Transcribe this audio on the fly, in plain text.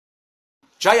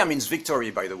Jaya means victory,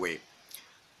 by the way.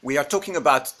 We are talking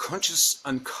about conscious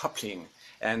uncoupling,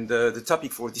 and the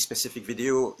topic for this specific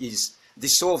video is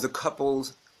dissolve the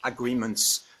couple's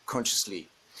agreements consciously.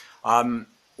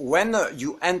 When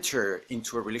you enter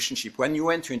into a relationship, when you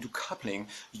enter into coupling,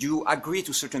 you agree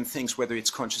to certain things, whether it's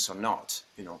conscious or not.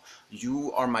 You know,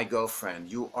 you are my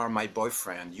girlfriend, you are my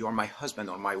boyfriend, you are my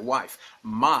husband or my wife.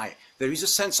 There is a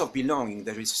sense of belonging,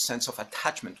 there is a sense of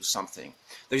attachment to something.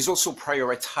 There is also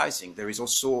prioritizing, there is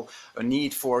also a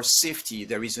need for safety,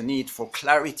 there is a need for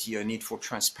clarity, a need for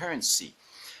transparency.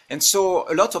 And so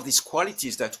a lot of these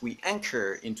qualities that we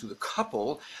anchor into the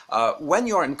couple, when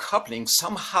you're in coupling,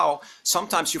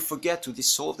 sometimes you forget to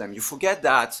dissolve them. You forget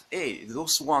that, hey,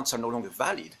 those wants are no longer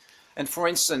valid. And for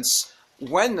instance,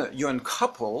 when you're in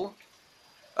couple,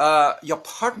 your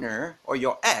partner or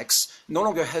your ex no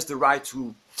longer has the right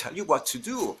to tell you what to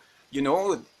do. You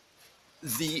know,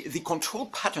 the control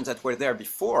patterns that were there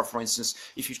before, for instance,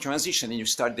 if you transition and you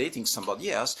start dating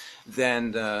somebody else,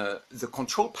 then the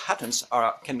control patterns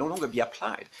can no longer be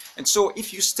applied. And so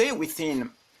if you stay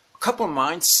within couple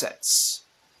mindsets,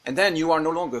 and then you are no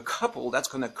longer a couple, that's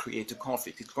going to create a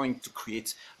conflict. It's going to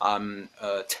create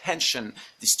tension,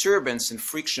 disturbance, and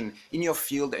friction in your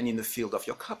field and in the field of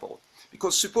your couple.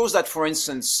 Because suppose that, for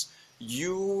instance,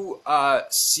 you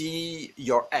see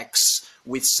your ex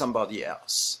with somebody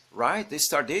else, right? They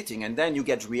start dating and then you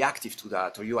get reactive to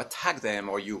that, or you attack them,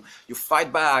 or you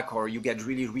fight back, or you get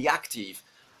really reactive,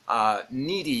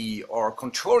 needy or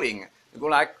controlling. You go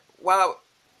like, well,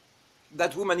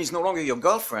 that woman is no longer your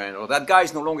girlfriend, or that guy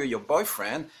is no longer your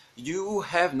boyfriend. You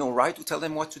have no right to tell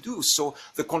them what to do. So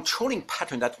the controlling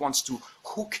pattern that wants to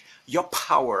hook your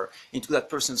power into that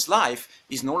person's life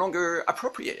is no longer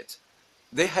appropriate.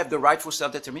 They have the right for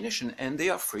self-determination and they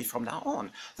are free from now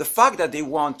on. The fact that they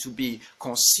want to be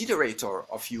considerate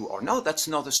of you or not, that's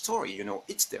another story. You know,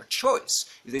 it's their choice.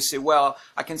 If they say, well,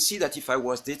 I can see that if I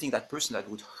was dating that person that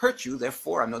would hurt you,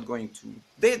 therefore I'm not going to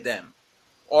date them.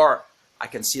 Or I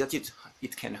can see that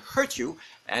it can hurt you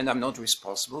and I'm not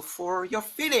responsible for your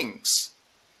feelings.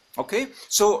 Okay?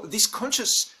 So this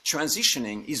conscious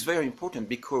transitioning is very important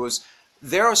because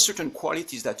there are certain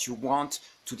qualities that you want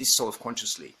to dissolve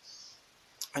consciously.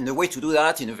 And the way to do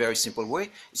that in a very simple way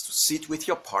is to sit with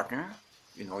your partner.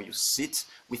 You know, you sit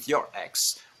with your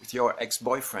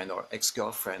ex-boyfriend or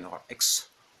ex-girlfriend or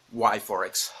ex-wife or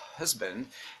ex-husband,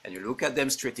 and you look at them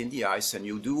straight in the eyes and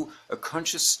you do a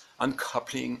conscious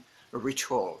uncoupling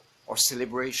ritual or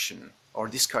celebration or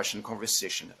discussion,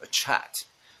 conversation, a chat.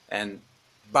 And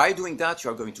by doing that, you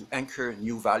are going to anchor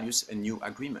new values and new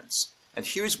agreements. And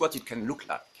here's what it can look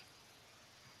like.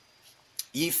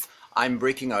 If I'm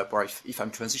breaking up, or if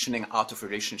I'm transitioning out of a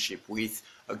relationship with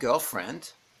a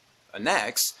girlfriend, an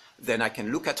ex, then I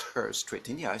can look at her straight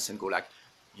in the eyes and go like,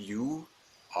 you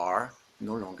are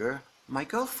no longer my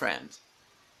girlfriend.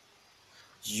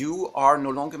 You are no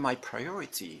longer my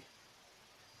priority.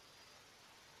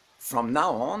 From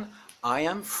now on, I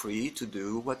am free to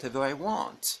do whatever I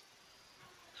want.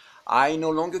 I no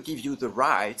longer give you the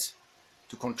right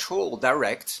to control,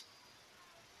 direct,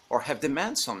 or have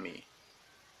demands on me.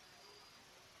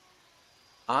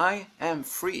 I am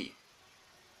free.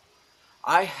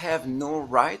 I have no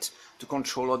right to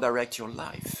control or direct your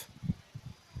life.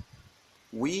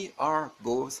 We are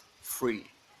both free.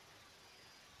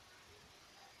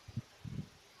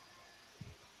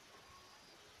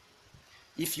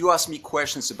 If you ask me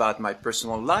questions about my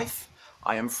personal life,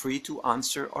 I am free to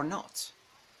answer or not.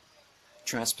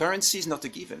 Transparency is not a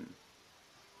given.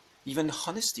 Even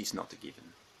honesty is not a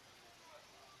given.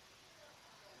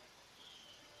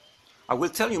 I will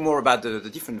tell you more about the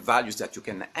different values that you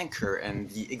can anchor and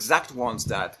the exact ones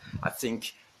that I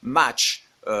think match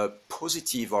a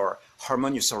positive or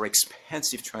harmonious or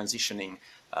expansive transitioning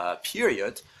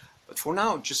period. But for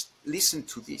now, just listen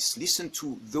to this. Listen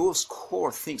to those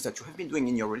core things that you have been doing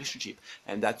in your relationship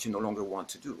and that you no longer want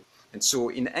to do. And so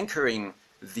in anchoring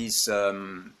these,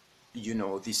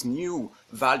 these new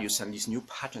values and these new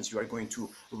patterns, you are going to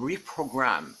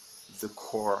reprogram the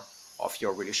core of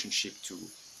your relationship to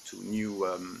new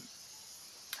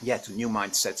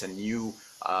mindsets and new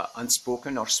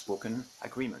unspoken or spoken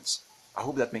agreements. I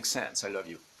hope that makes sense. I love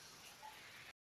you.